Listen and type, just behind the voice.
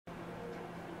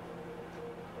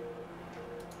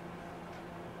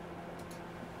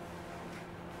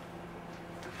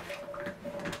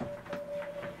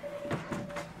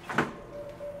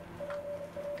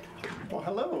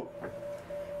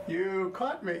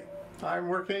caught me. I'm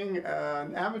working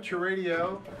an amateur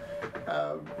radio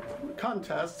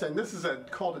contest, and this is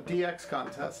called a DX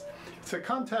contest. It's a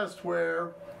contest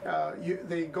where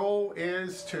the goal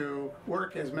is to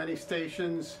work as many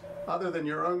stations other than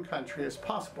your own country as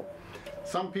possible.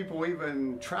 Some people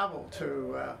even travel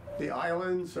to the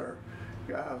islands or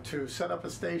to set up a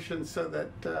station so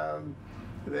that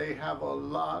they have a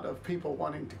lot of people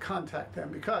wanting to contact them,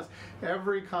 because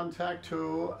every contact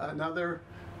to another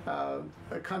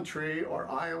a country or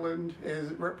island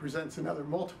represents another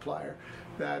multiplier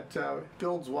that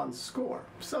builds one's score.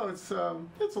 So it's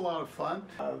a lot of fun.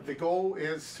 The goal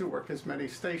is to work as many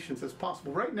stations as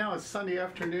possible. Right now it's Sunday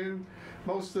afternoon.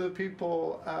 Most of the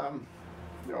people,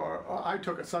 I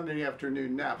took a Sunday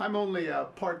afternoon nap. I'm only a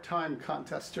part-time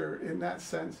contester in that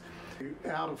sense.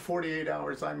 Out of 48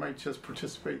 hours, I might just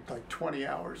participate like 20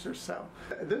 hours or so.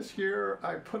 This year,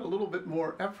 I put a little bit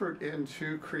more effort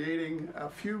into creating a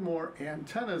few more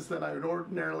antennas than I would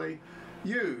ordinarily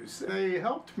use. They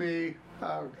helped me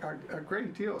a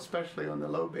great deal, especially on the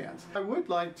low bands. I would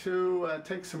like to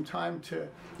take some time to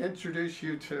introduce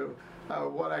you to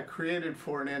what I created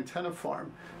for an antenna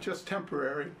farm, just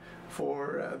temporary,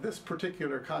 for this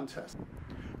particular contest.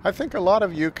 I think a lot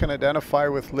of you can identify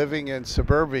with living in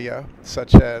suburbia,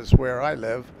 such as where I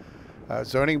live.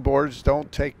 Zoning boards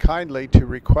don't take kindly to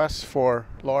requests for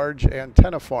large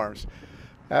antenna farms.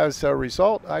 As a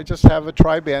result, I just have a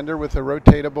tri-bander with a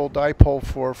rotatable dipole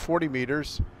for 40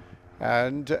 meters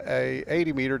and a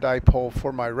 80-meter dipole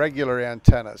for my regular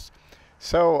antennas.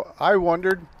 So I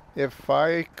wondered if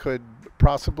I could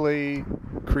possibly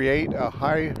create a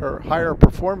higher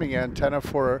performing antenna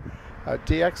for a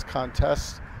DX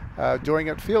contest, doing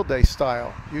it field day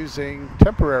style using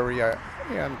temporary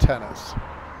antennas.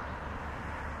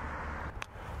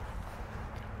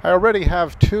 I already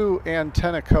have 2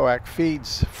 antenna coax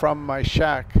feeds from my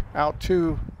shack out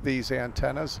to these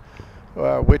antennas,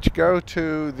 which go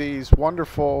to these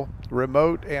wonderful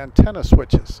remote antenna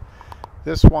switches.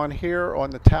 This one here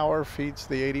on the tower feeds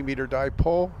the 80-meter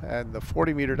dipole and the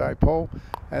 40-meter dipole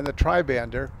and the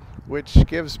tri-bander, which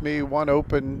gives me one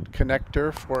open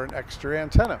connector for an extra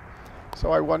antenna.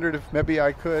 So I wondered if maybe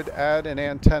I could add an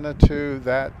antenna to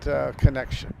that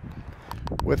connection.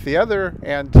 With the other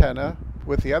antenna,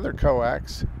 with the other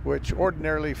coax, which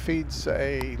ordinarily feeds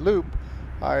a loop,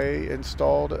 I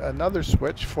installed another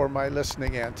switch for my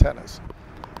listening antennas.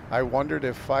 I wondered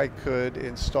if I could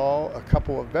install a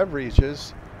couple of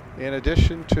beverages in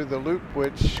addition to the loop,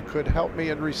 which could help me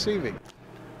in receiving.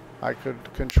 I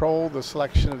could control the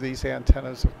selection of these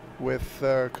antennas with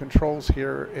controls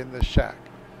here in the shack.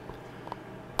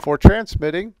 For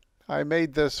transmitting, I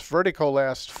made this vertical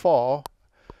last fall.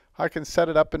 I can set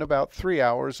it up in about 3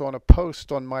 hours on a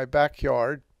post on my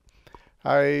backyard.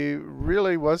 I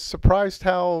really was surprised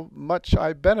how much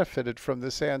I benefited from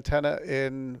this antenna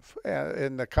in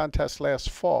the contest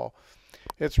last fall.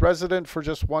 It's resident for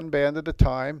just one band at a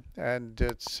time, and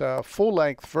it's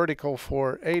full-length vertical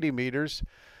for 80 meters.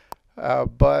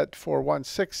 But for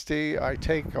 160, I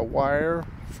take a wire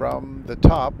from the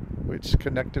top, which is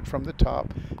connected from the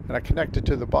top, and I connect it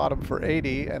to the bottom for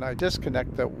 80, and I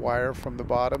disconnect that wire from the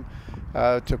bottom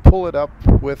to pull it up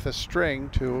with a string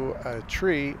to a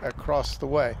tree across the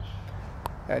way.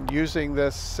 And using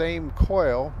this same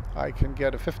coil, I can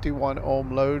get a 51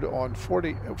 ohm load on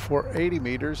for 80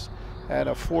 meters and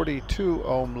a 42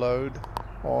 ohm load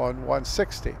on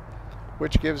 160.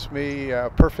 Which gives me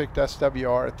a perfect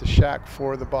SWR at the shack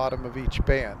for the bottom of each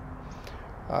band.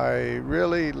 I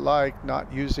really like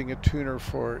not using a tuner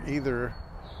for either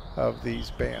of these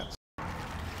bands.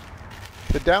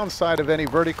 The downside of any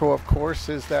vertical, of course,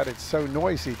 is that it's so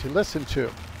noisy to listen to.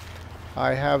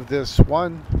 I have this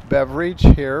one beverage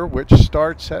here which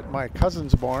starts at my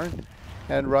cousin's barn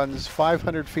and runs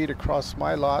 500 feet across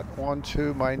my lot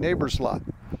onto my neighbor's lot.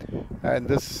 And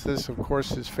this of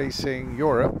course is facing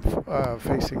Europe,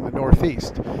 facing the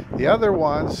northeast. The other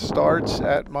one starts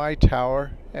at my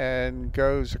tower and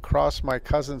goes across my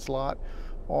cousin's lot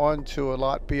onto a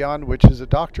lot beyond, which is a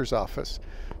doctor's office.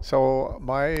 So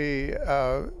my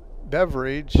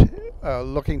beverage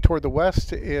looking toward the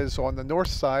west is on the north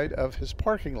side of his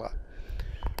parking lot.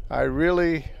 I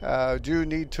really do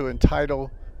need to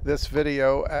entitle this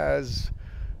video as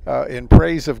in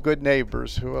praise of good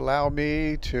neighbors who allow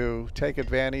me to take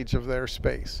advantage of their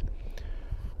space,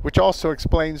 which also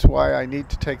explains why I need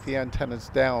to take the antennas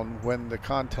down when the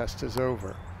contest is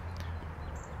over.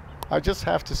 I just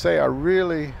have to say I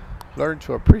really learned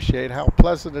to appreciate how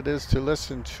pleasant it is to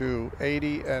listen to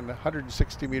 80 and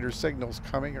 160 meter signals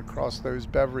coming across those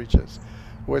beverages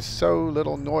with so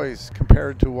little noise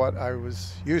compared to what I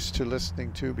was used to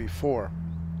listening to before.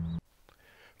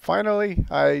 Finally,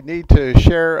 I need to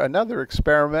share another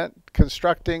experiment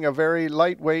constructing a very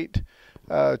lightweight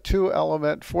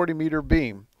 2-element 40-meter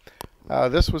beam.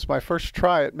 This was my first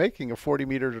try at making a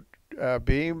 40-meter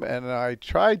beam, and I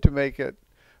tried to make it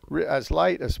as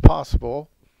light as possible,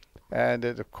 and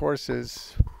it of course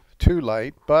is too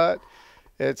light, but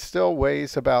it still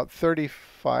weighs about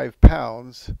 35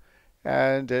 pounds,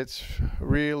 and it's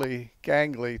really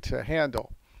gangly to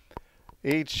handle.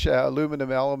 Each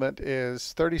aluminum element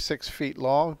is 36 feet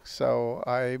long, so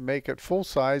I make it full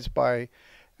size by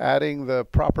adding the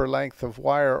proper length of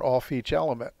wire off each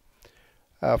element.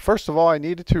 First of all, I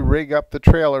needed to rig up the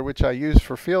trailer, which I use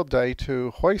for field day, to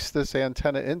hoist this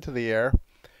antenna into the air,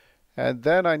 and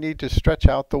then I need to stretch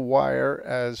out the wire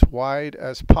as wide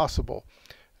as possible.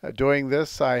 Doing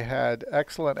this, I had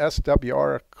excellent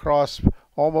SWR across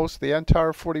almost the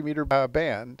entire 40-meter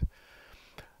band.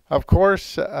 Of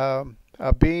course,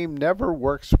 a beam never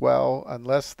works well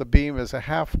unless the beam is a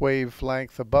half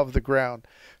wavelength above the ground.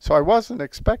 So I wasn't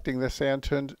expecting this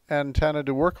antenna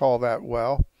to work all that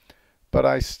well, but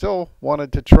I still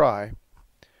wanted to try.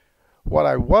 What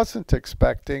I wasn't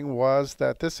expecting was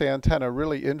that this antenna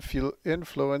really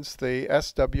influenced the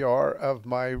SWR of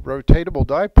my rotatable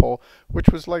dipole, which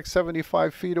was like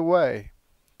 75 feet away.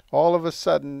 All of a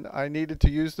sudden, I needed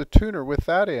to use the tuner with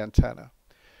that antenna.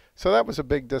 So that was a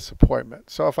big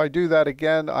disappointment. So if I do that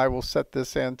again, I will set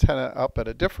this antenna up at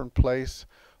a different place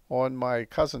on my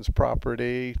cousin's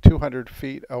property, 200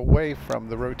 feet away from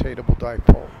the rotatable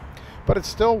dipole. But it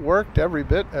still worked every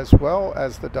bit as well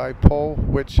as the dipole,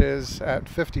 which is at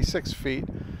 56 feet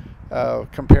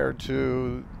compared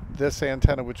to this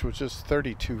antenna, which was just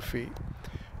 32 feet.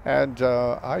 And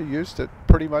I used it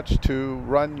pretty much to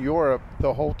run Europe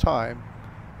the whole time,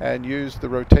 and use the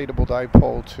rotatable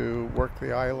dipole to work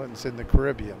the islands in the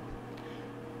Caribbean.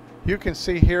 You can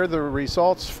see here the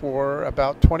results for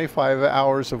about 25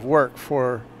 hours of work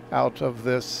out of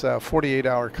this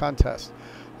 48-hour contest.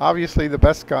 Obviously, the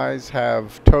best guys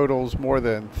have totals more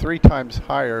than 3 times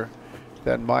higher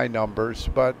than my numbers,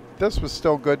 but this was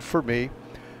still good for me.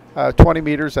 20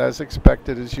 meters, as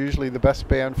expected, is usually the best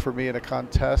band for me in a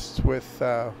contest, with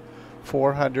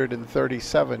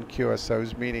 437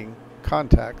 QSOs, meaning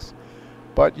contacts.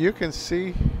 But you can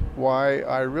see why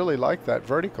I really like that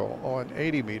vertical on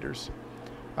 80 meters.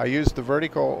 I used the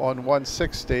vertical on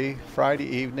 160 Friday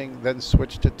evening, then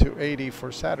switched it to 80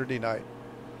 for Saturday night.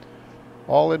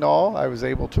 All in all, I was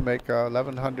able to make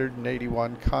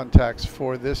 1,181 contacts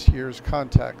for this year's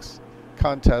contest,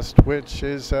 which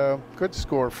is a good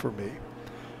score for me.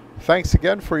 Thanks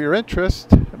again for your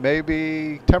interest.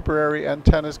 Maybe temporary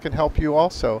antennas can help you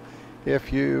also,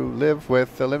 if you live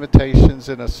with the limitations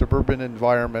in a suburban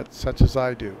environment such as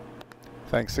I do.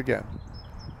 Thanks again.